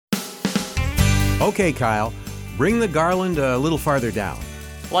Okay, Kyle. Bring the garland a little farther down.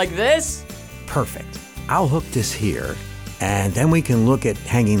 Like this? Perfect. I'll hook this here, and then we can look at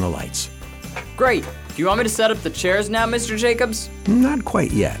hanging the lights. Great. Do you want me to set up the chairs now, Mr. Jacobs? Not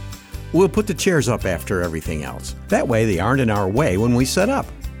quite yet. We'll put the chairs up after everything else. That way they aren't in our way when we set up.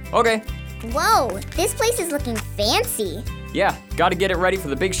 Okay. Whoa, this place is looking fancy. Yeah, gotta get it ready for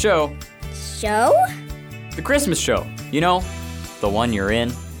the big show. Show? The Christmas show. You know, the one you're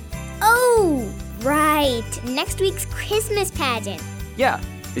in. Oh, right. Next week's Christmas pageant. Yeah.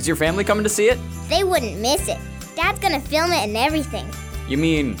 Is your family coming to see it? They wouldn't miss it. Dad's gonna film it and everything. You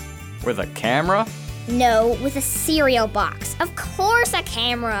mean with a camera? No, with a cereal box. Of course a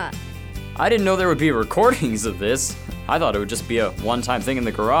camera. I didn't know there would be recordings of this. I thought it would just be a one-time thing in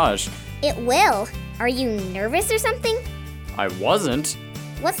the garage. It will. Are you nervous or something? I wasn't.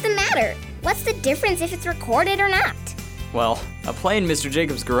 What's the matter? What's the difference if it's recorded or not? Well, a play in Mr.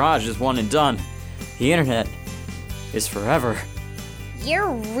 Jacobs' garage is one and done. The internet is forever.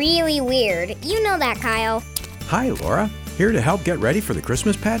 You're really weird. You know that, Kyle. Hi, Laura. Here to help get ready for the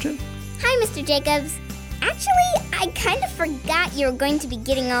Christmas pageant? Hi, Mr. Jacobs. Actually, I kind of forgot you were going to be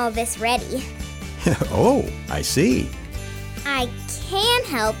getting all this ready. Oh, I see. I can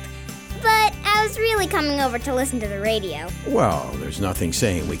help, but I was really coming over to listen to the radio. Well, there's nothing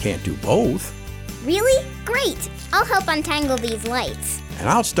saying we can't do both. Really? Great. I'll help untangle these lights. And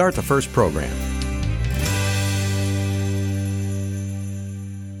I'll start the first program.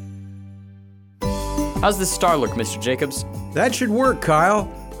 How's this star look, Mr. Jacobs? That should work,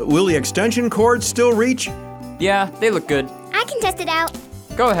 Kyle. Will the extension cords still reach? Yeah, they look good. I can test it out.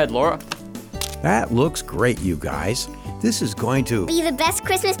 Go ahead, Laura. That looks great, you guys. This is going to... Be the best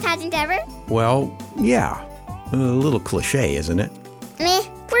Christmas pageant ever? Well, yeah. A little cliche, isn't it? Meh,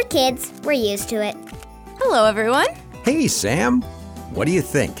 we're kids. We're used to it. Hello, everyone. Hey, Sam. What do you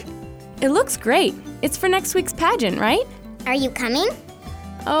think? It looks great. It's for next week's pageant, right? Are you coming?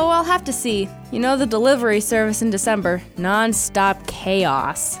 Oh, I'll have to see. You know the delivery service in December. Non-stop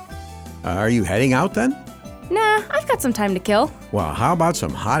chaos. Are you heading out then? Nah, I've got some time to kill. Well, how about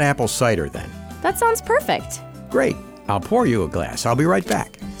some hot apple cider then? That sounds perfect. Great. I'll pour you a glass. I'll be right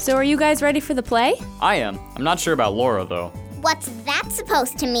back. So are you guys ready for the play? I am. I'm not sure about Laura, though. What's that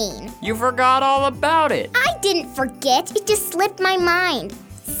supposed to mean? You forgot all about it. I didn't forget. It just slipped my mind.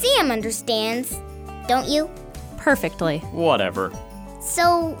 Sam understands. Don't you? Perfectly. Whatever.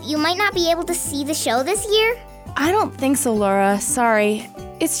 So, you might not be able to see the show this year? I don't think so, Laura. Sorry.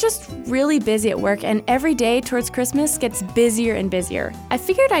 It's just really busy at work, and every day towards Christmas gets busier and busier. I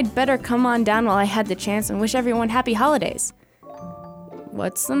figured I'd better come on down while I had the chance and wish everyone happy holidays.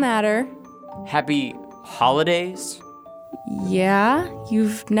 What's the matter? Happy holidays? Yeah?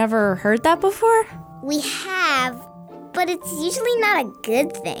 You've never heard that before? We have, but it's usually not a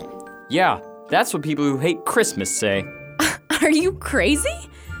good thing. Yeah, that's what people who hate Christmas say. Are you crazy?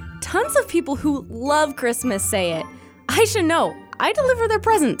 Tons of people who love Christmas say it. I should know. I deliver their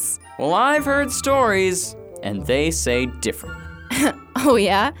presents. Well, I've heard stories, and they say different. Oh,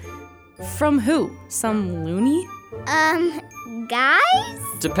 yeah? From who? Some loony? Guys?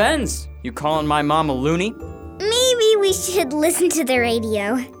 Depends. You calling my mom a loony? Maybe we should listen to the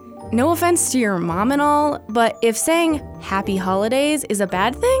radio. No offense to your mom and all, but if saying happy holidays is a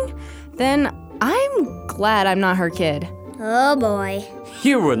bad thing, then I'm glad I'm not her kid. Oh boy.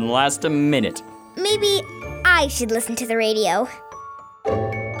 You wouldn't last a minute. Maybe I should listen to the radio.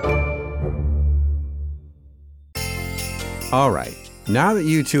 All right. Now that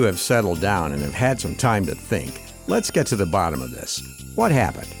you two have settled down and have had some time to think, let's get to the bottom of this. What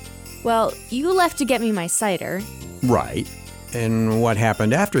happened? Well, you left to get me my cider. Right. And what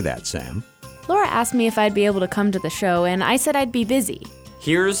happened after that, Sam? Laura asked me if I'd be able to come to the show, and I said I'd be busy.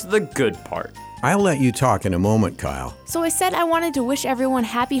 Here's the good part. I'll let you talk in a moment, Kyle. So I said I wanted to wish everyone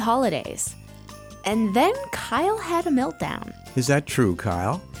happy holidays. And then Kyle had a meltdown. Is that true,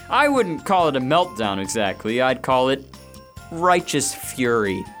 Kyle? I wouldn't call it a meltdown exactly. I'd call it righteous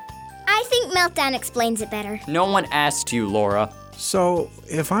fury. I think Meltdown explains it better. No one asked you, Laura. So,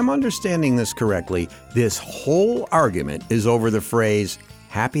 if I'm understanding this correctly, this whole argument is over the phrase,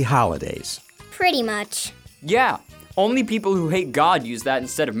 happy holidays. Pretty much. Yeah, only people who hate God use that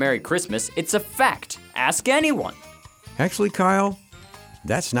instead of Merry Christmas. It's a fact. Ask anyone. Actually, Kyle,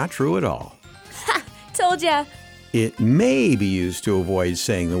 that's not true at all. Told ya. It may be used to avoid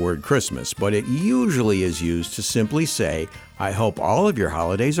saying the word Christmas, but it usually is used to simply say, I hope all of your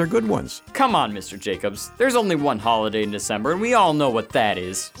holidays are good ones. Come on, Mr. Jacobs. There's only one holiday in December, and we all know what that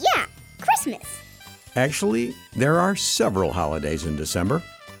is. Yeah, Christmas. Actually, there are several holidays in December.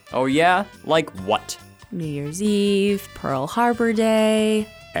 Oh yeah? Like what? New Year's Eve, Pearl Harbor Day.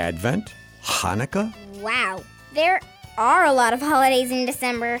 Advent, Hanukkah? Wow, there are a lot of holidays in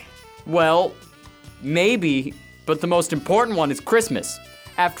December. Well, maybe, but the most important one is Christmas.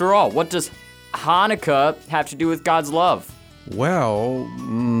 After all, what does Hanukkah have to do with God's love? Well,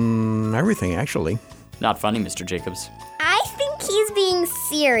 everything actually. Not funny, Mr. Jacobs. I think he's being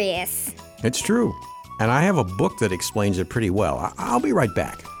serious. It's true. And I have a book that explains it pretty well. I'll be right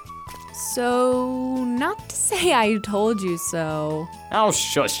back. So, not to say I told you so. Oh,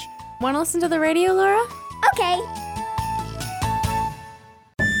 shush. Want to listen to the radio, Laura? Okay.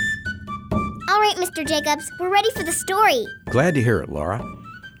 All right, Mr. Jacobs, we're ready for the story. Glad to hear it, Laura.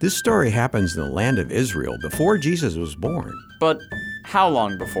 This story happens in the land of Israel before Jesus was born. But how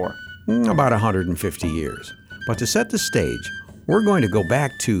long before? About 150 years. But to set the stage, we're going to go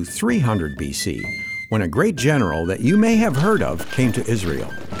back to 300 BC, when a great general that you may have heard of came to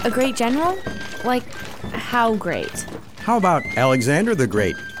Israel. A great general? Like, how great? How about Alexander the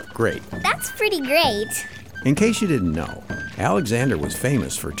Great? Great. That's pretty great. In case you didn't know, Alexander was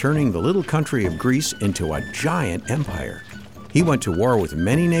famous for turning the little country of Greece into a giant empire. He went to war with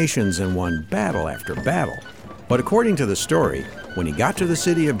many nations and won battle after battle. But according to the story, when he got to the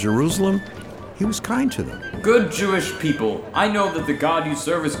city of Jerusalem, he was kind to them. Good Jewish people, I know that the God you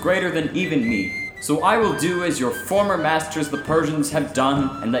serve is greater than even me. So I will do as your former masters the Persians have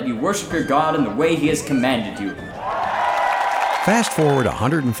done, and let you worship your God in the way he has commanded you. Fast forward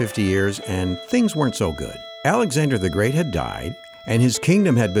 150 years, and things weren't so good. Alexander the Great had died, and his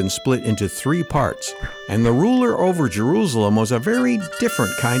kingdom had been split into 3 parts, and the ruler over Jerusalem was a very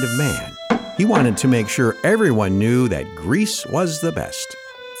different kind of man. He wanted to make sure everyone knew that Greece was the best.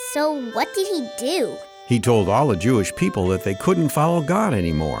 So what did he do? He told all the Jewish people that they couldn't follow God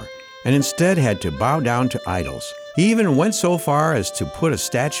anymore, and instead had to bow down to idols. He even went so far as to put a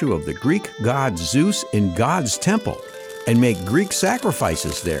statue of the Greek god Zeus in God's temple, and make Greek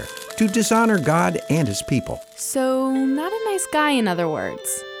sacrifices there to dishonor God and his people. So, not a nice guy, in other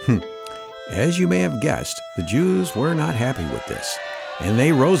words. As you may have guessed, the Jews were not happy with this, and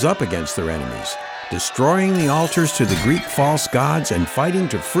they rose up against their enemies, destroying the altars to the Greek false gods and fighting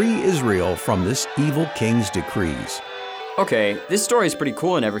to free Israel from this evil king's decrees. Okay, this story is pretty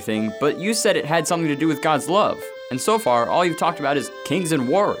cool and everything, but you said it had something to do with God's love. And so far, all you've talked about is kings and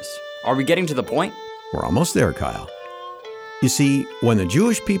wars. Are we getting to the point? We're almost there, Kyle. You see, when the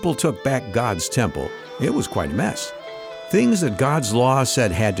Jewish people took back God's temple, it was quite a mess. Things that God's law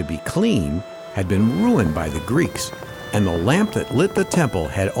said had to be clean had been ruined by the Greeks, and the lamp that lit the temple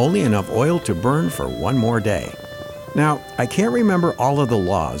had only enough oil to burn for one more day. Now, I can't remember all of the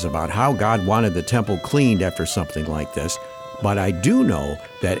laws about how God wanted the temple cleaned after something like this, but I do know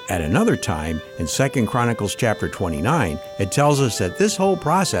that at another time, in 2 Chronicles chapter 29, it tells us that this whole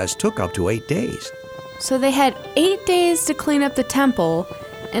process took up to 8 days. So they had 8 days to clean up the temple,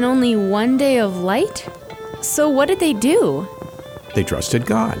 and only 1 day of light? So what did they do? They trusted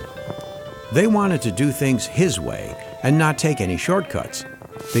God. They wanted to do things His way and not take any shortcuts.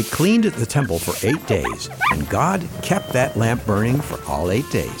 They cleaned the temple for 8 days, and God kept that lamp burning for all 8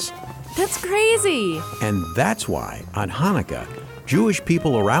 days. That's crazy! And that's why, on Hanukkah, Jewish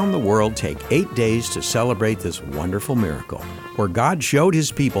people around the world take 8 days to celebrate this wonderful miracle, where God showed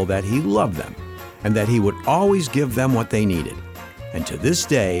His people that He loved them, and that He would always give them what they needed. And to this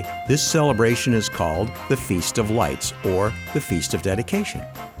day, this celebration is called the Feast of Lights, or the Feast of Dedication.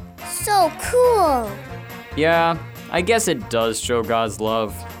 So cool. Yeah, I guess it does show God's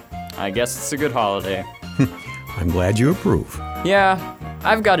love. I guess it's a good holiday. I'm glad you approve. Yeah,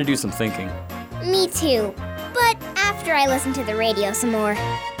 I've got to do some thinking. Me too. But after I listen to the radio some more.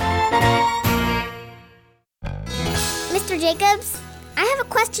 Mr. Jacobs, I have a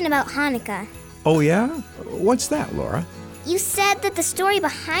question about Hanukkah. Oh yeah? What's that, Laura? You said that the story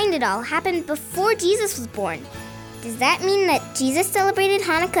behind it all happened before Jesus was born. Does that mean that Jesus celebrated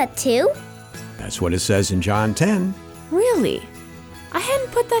Hanukkah too? That's what it says in John 10. Really? I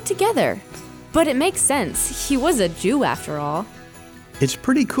hadn't put that together. But it makes sense. He was a Jew after all. It's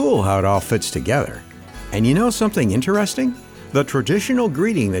pretty cool how it all fits together. And you know something interesting? The traditional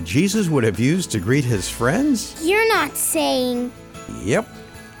greeting that Jesus would have used to greet his friends? You're not saying... Yep.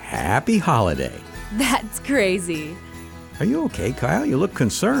 Happy holiday. That's crazy. Are you okay, Kyle? You look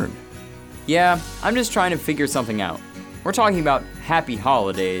concerned. Yeah, I'm just trying to figure something out. We're talking about happy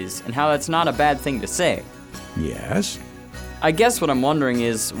holidays and how that's not a bad thing to say. Yes? I guess what I'm wondering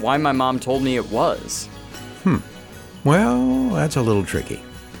is why my mom told me it was. Well, that's a little tricky.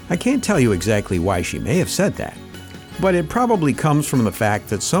 I can't tell you exactly why she may have said that. But it probably comes from the fact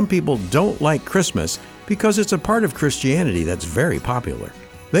that some people don't like Christmas because it's a part of Christianity that's very popular.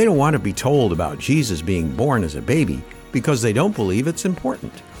 They don't want to be told about Jesus being born as a baby because they don't believe it's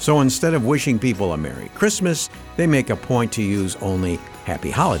important. So instead of wishing people a Merry Christmas, they make a point to use only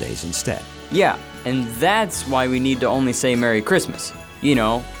Happy Holidays instead. Yeah, and that's why we need to only say Merry Christmas. You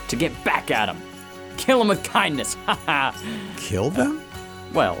know, to get back at them. Kill them with kindness. Haha. Kill them?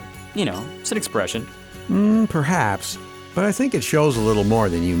 Well, you know, it's an expression. Perhaps, but I think it shows a little more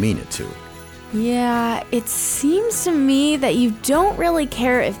than you mean it to. Yeah, it seems to me that you don't really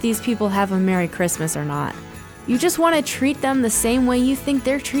care if these people have a Merry Christmas or not. You just want to treat them the same way you think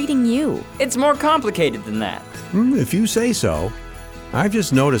they're treating you. It's more complicated than that. If you say so. I've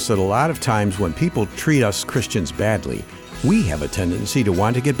just noticed that a lot of times when people treat us Christians badly, we have a tendency to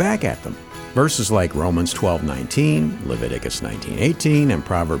want to get back at them. Verses like Romans 12:19, Leviticus 19:18, and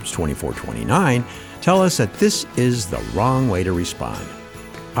Proverbs 24:29 tell us that this is the wrong way to respond.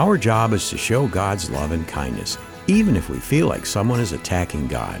 Our job is to show God's love and kindness, even if we feel like someone is attacking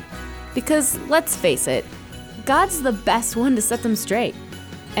God. Because let's face it, God's the best one to set them straight.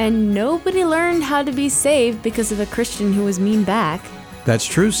 And nobody learned how to be saved because of a Christian who was mean back. That's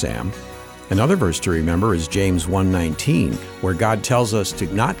true, Sam. Another verse to remember is James 1:19, where God tells us to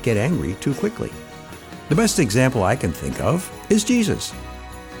not get angry too quickly. The best example I can think of is Jesus.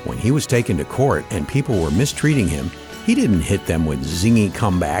 When he was taken to court and people were mistreating him, he didn't hit them with zingy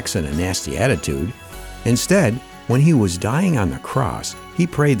comebacks and a nasty attitude. Instead, when he was dying on the cross, he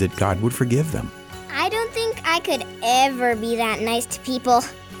prayed that God would forgive them. I don't think I could ever be that nice to people.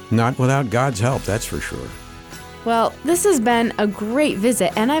 Not without God's help, that's for sure. Well, this has been a great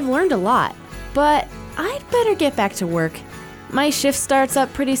visit and I've learned a lot. But I'd better get back to work. My shift starts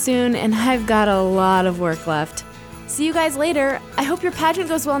up pretty soon and I've got a lot of work left. See you guys later. I hope your pageant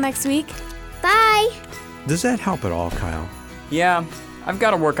goes well next week. Bye. Does that help at all, Kyle? Yeah, I've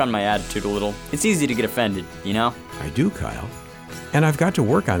got to work on my attitude a little. It's easy to get offended, you know? I do, Kyle. And I've got to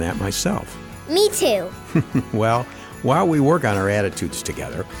work on that myself. Me too. Well, while we work on our attitudes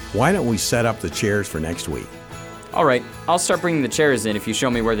together, why don't we set up the chairs for next week? All right, I'll start bringing the chairs in if you show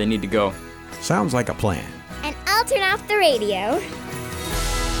me where they need to go. Sounds like a plan. And I'll turn off the radio.